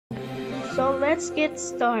So let's get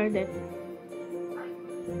started.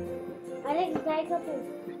 Alex, guy couple.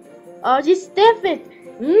 Oh, just step it.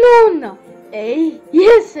 No. Hey,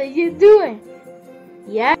 yes, how you doing?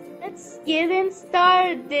 Yeah, let's get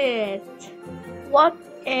started. What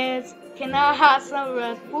is? Can I have some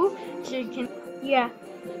Red Bull? Chicken. Yeah.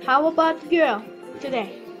 How about girl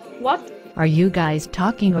today? What? Are you guys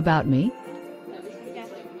talking about me? Yeah.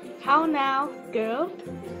 How now, girl?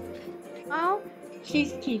 Well,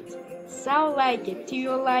 she's cute. So like it. Do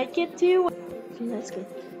you like it too? Let's go.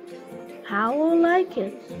 How I like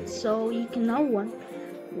it. So you can know one.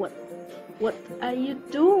 What are you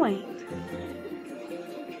doing?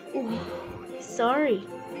 Oh, sorry.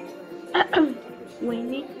 We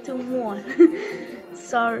need to one.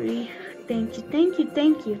 Sorry. Thank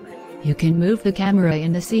you. You can move the camera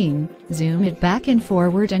in the scene, zoom it back and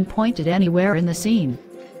forward and point it anywhere in the scene.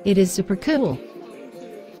 It is super cool.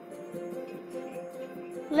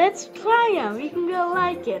 Let's try 'em. We can go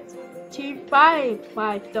like it.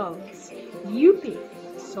 $5 Yuppie.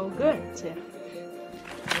 So good too.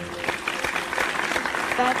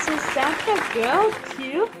 That's a Santa girl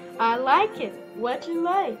too. I like it. What you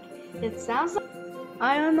like? It sounds like,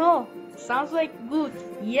 I don't know. Sounds like good.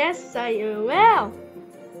 Yes, I will.